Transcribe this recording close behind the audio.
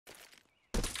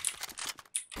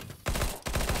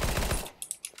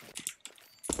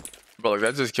Bro, like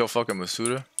that just kill fucking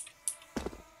Masuda.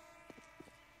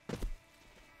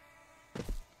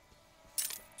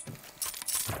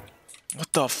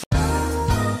 What the f?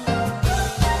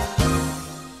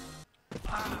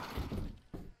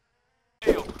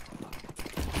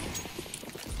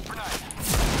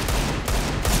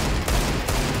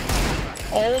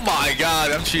 Oh my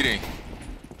god, I'm cheating.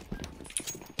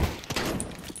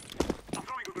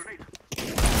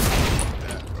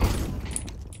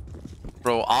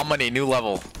 Bro, I'm on a new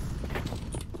level.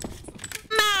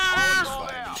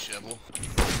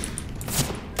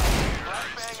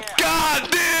 God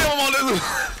damn, I'm on this.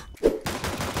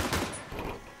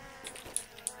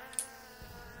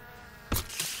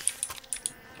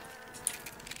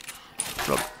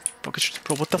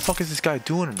 Bro, what the fuck is this guy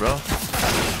doing, bro?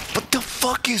 What the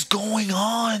fuck is going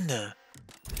on?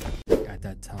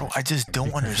 Bro, I just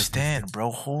don't understand, bro.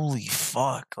 Holy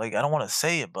fuck. Like, I don't want to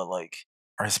say it, but like,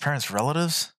 are his parents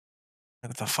relatives?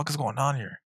 Like, what the fuck is going on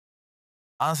here?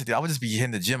 Honestly, dude, I would just be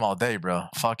hitting the gym all day, bro.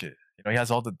 Fuck it. You know, he has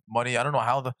all the money. I don't know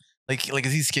how the... Like,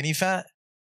 is he skinny fat?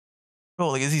 Bro,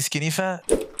 like, is he skinny fat?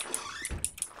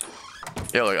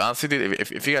 Yeah, like, honestly, dude,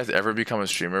 if you guys ever become a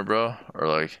streamer, bro, or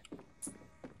like,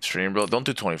 stream, bro, don't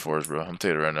do 24s, bro. I'm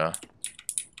telling you right now.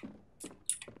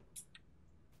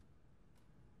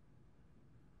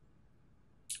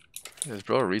 Is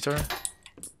bro a retard?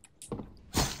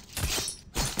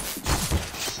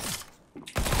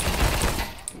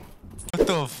 What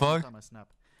the fuck?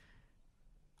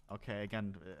 Okay,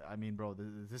 again, I mean, bro,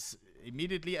 this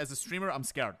immediately as a streamer, I'm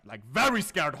scared. Like, very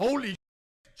scared. Holy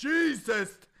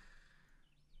Jesus!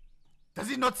 Does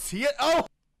he not see it? Oh!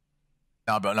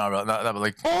 Nah, bro, but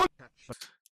like... Oh.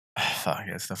 Fuck,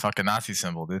 it's the fucking Nazi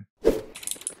symbol, dude.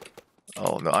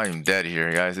 Oh, no, I am dead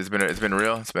here, guys. It's been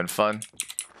real. It's been fun.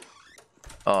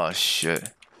 Oh, shit.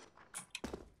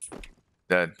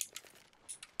 Dead.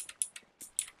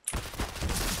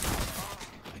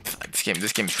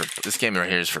 This game right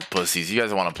here is for pussies. You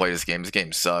guys want to play this game? This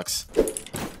game sucks.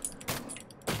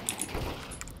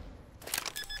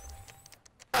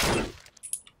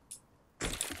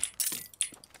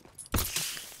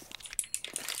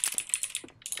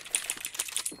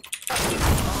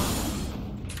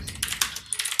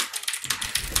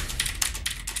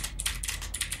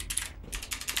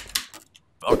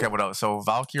 Okay, what else? So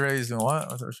Valkyrie is doing what?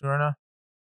 What's she right now?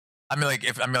 I mean, like,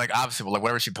 obviously, like,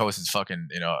 whatever she posts is fucking,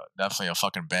 you know, definitely a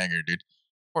fucking banger, dude.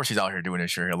 Of course, she's out here doing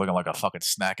this shit here, looking like a fucking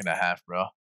snack and a half, bro.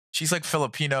 She's like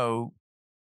Filipino,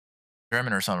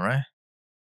 German or something, right?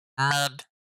 Mad.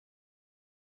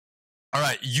 All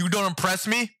right, you don't impress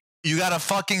me. You gotta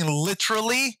fucking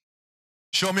literally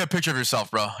show me a picture of yourself,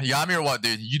 bro. You got me or what,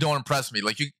 dude? You don't impress me.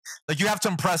 Like you have to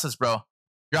impress us, bro.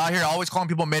 You're out here always calling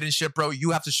people mid and shit, bro.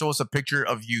 You have to show us a picture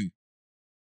of you.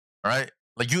 All right?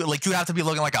 Like you have to be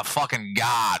looking like a fucking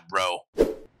god, bro.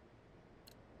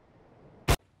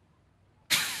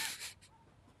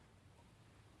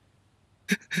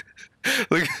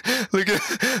 look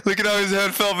at how his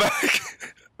head fell back.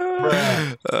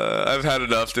 I've had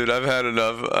enough, dude. I've had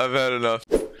enough.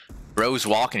 Bro's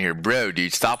walking here, bro,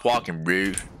 dude. Stop walking,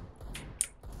 bro.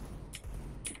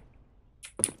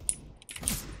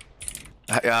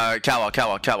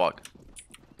 Catwalk.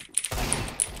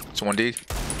 It's 1D.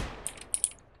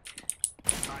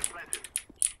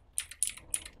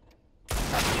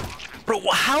 Bro,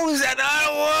 how is that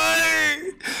not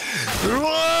working?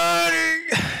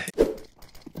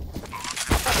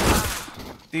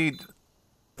 Dude,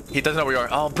 he doesn't know where you are.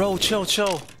 Oh, bro, chill.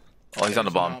 Oh, he's on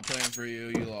the bomb. I'm not playing for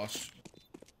you. You lost.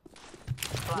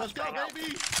 Let's go,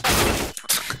 baby!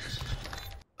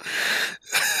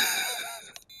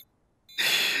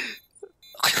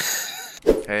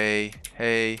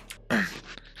 Hey.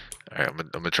 Alright, I'm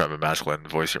gonna try my masculine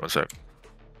voice here. One sec.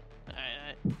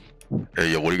 Alright.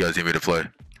 Hey, yo, what do you guys need me to play?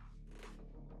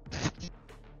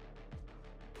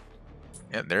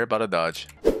 Yeah, they're about to dodge.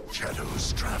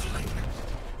 Shadows traveling.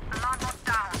 Alarm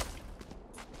down.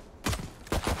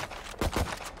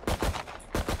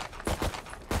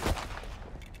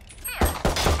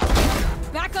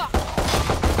 Back up!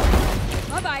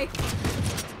 Bye-bye.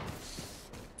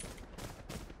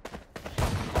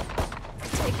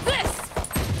 Take this!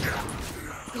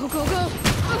 Go!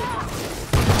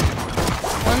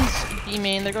 One's B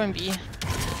main, they're going B.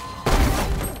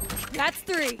 That's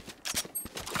 3.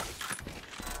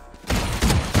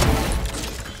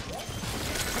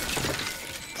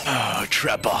 Oh,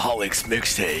 Trapaholics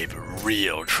mixtape.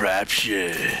 Real trap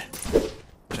shit.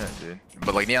 Yeah, dude.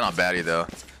 But like Neon on baddie though.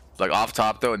 Like off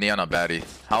top though, Neon on baddie.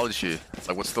 How old is she?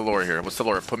 Like what's the lore here? What's the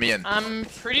lore? Put me in. I'm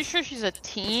pretty sure she's a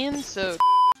teen, so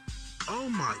Oh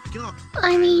my god.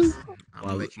 I mean,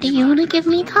 do you want to give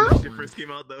me top? First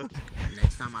came out though.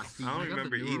 Next time I see I don't you,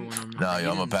 remember eating. No,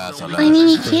 yo, I'm gonna pass on I that. mean,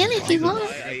 you can if you want.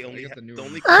 I only have the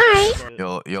only. Alright.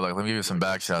 Yo, like, let me give you some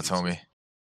back shots, homie.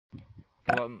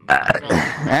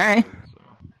 Alright.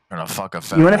 You're gonna fuck a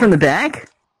fat You want it boy. from the back?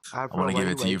 I want to give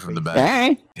it to you from the back.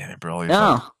 Alright. Damn it, bro. You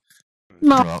No. fuck-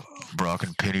 No. Bro, I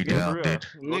can pin you down, dude.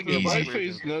 Nigga, my Easy.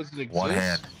 face doesn't exist. One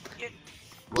hand.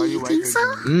 You think so?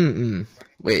 Mm-mm.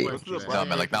 Wait. No,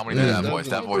 man, like, not when you do that voice.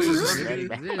 That voice is just,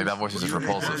 like, that voice is just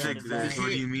repulsive. What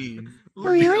do you mean?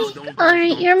 Really?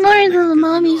 Alright, you're more than the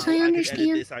mommies, I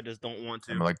understand. I just don't want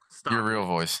to. I'm like, your real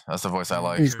voice. That's the voice I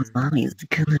like. Who's the mommy's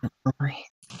good boy?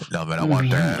 No, man, I want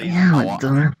that. Yeah, I want,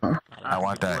 adorable. I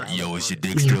want that. Yo, is your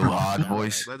dick still hard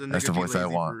voice? That's the voice I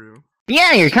want.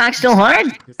 Yeah, your cock's still hard?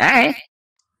 Alright.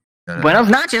 Buenos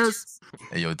nachos.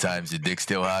 Hey, yo, Times, your dick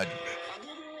still hard?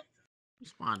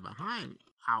 Spawn behind.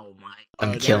 Oh my.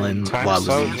 I'm killing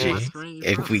Waluigi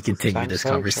if we continue this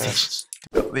conversation.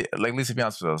 Like, Lisa, be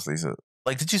honest with us, Lisa.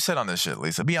 Like, did you sit on this shit,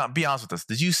 Lisa? Be honest with us.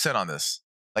 Did you sit on this?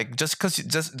 Like, just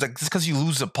because you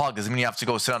lose the puck doesn't mean you have to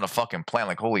go sit on a fucking plant.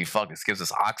 Like, holy fuck, this gives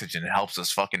us oxygen. It helps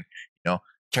us fucking,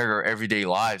 carry our everyday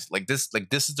lives. Like this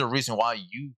is the reason why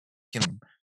you can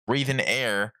breathe in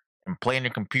air and play on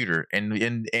your computer. And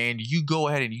you go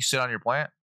ahead and you sit on your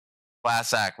plant.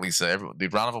 Class act, Lisa.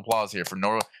 Dude, round of applause here for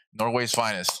Norway's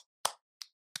finest.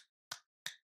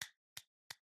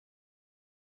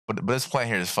 But this plant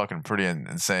here is fucking pretty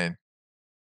insane.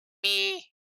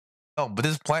 No, but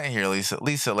this plant here,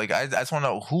 Lisa, like, I just want to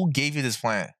know, who gave you this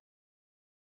plant?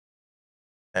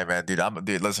 Hey, man,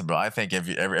 dude, listen, bro. I think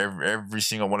every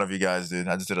single one of you guys, dude.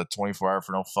 I just did a 24-hour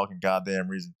for no fucking goddamn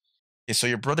reason. Okay, so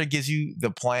your brother gives you the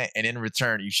plant, and in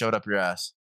return, you showed up your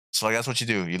ass. So, like, that's what you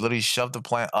do. You literally shove the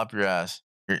plant up your ass.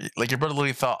 Your brother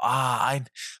literally thought,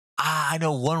 I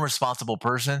know one responsible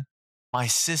person. My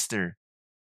sister.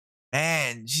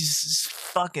 Man, she's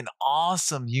fucking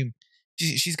awesome.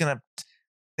 She's gonna.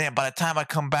 Damn, by the time I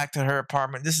come back to her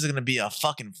apartment, this is gonna be a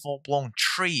fucking full-blown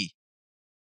tree.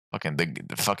 Fucking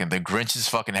the Grinch's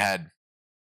fucking head.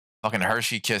 Fucking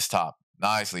Hershey kiss top.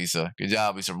 Nice, Lisa. Good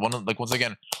job, Lisa. Once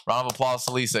again, round of applause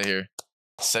to Lisa here.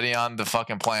 Sitting on the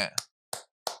fucking plant.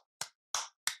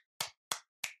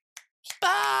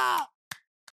 Stop!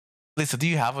 Lisa, do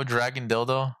you have a dragon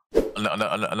dildo?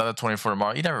 Another 24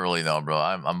 tomorrow? You never really know, bro.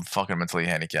 I'm fucking mentally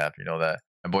handicapped. You know that.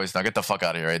 And boys, now get the fuck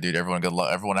out of here, right, dude? Everyone, good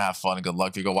luck. Everyone have fun and good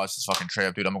luck. Dude, go watch this fucking trade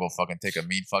up, dude. I'm gonna go fucking take a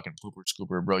meat fucking pooper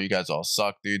scooper, bro. You guys all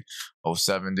suck, dude.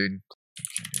 07, dude.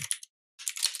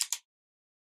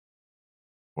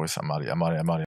 Boys, I'm out of here.